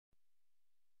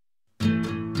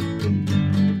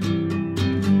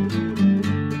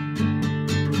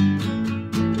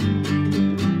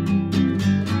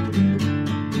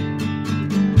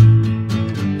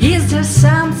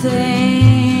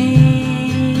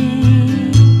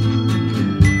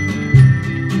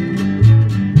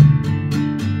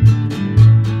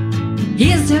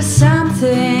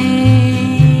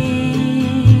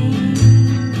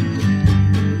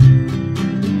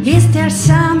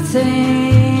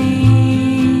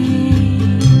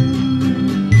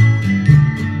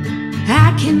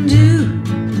can do?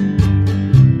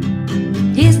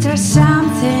 Is there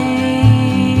something,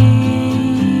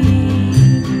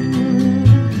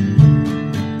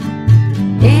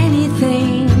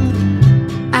 anything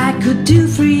I could do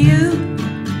for you?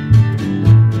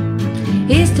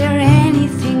 Is there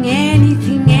anything,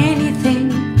 anything,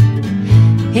 anything,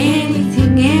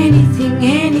 anything, anything,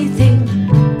 anything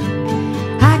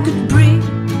I could bring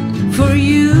for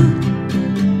you?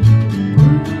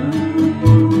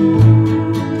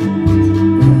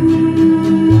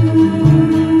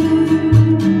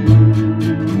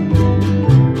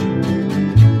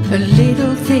 A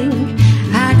little thing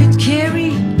I could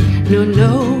carry. No,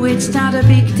 no, it's not a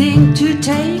big thing to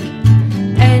take.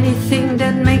 Anything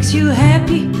that makes you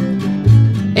happy,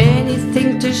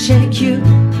 anything to shake you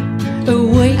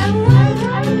awake.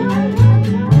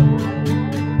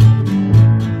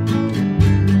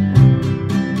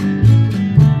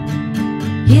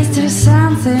 Is there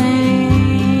something,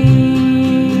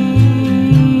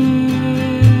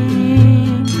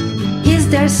 is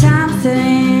there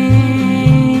something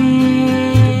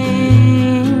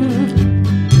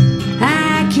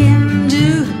I can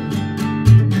do?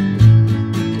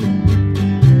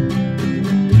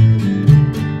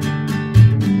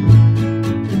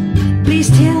 Please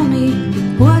tell me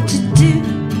what to do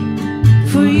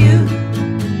for you.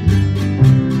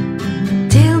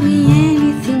 Tell me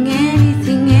anything,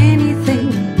 anything, anything,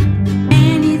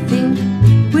 anything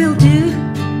will do.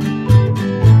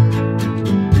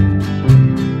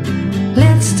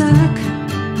 Let's talk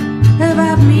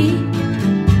about me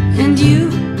and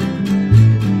you.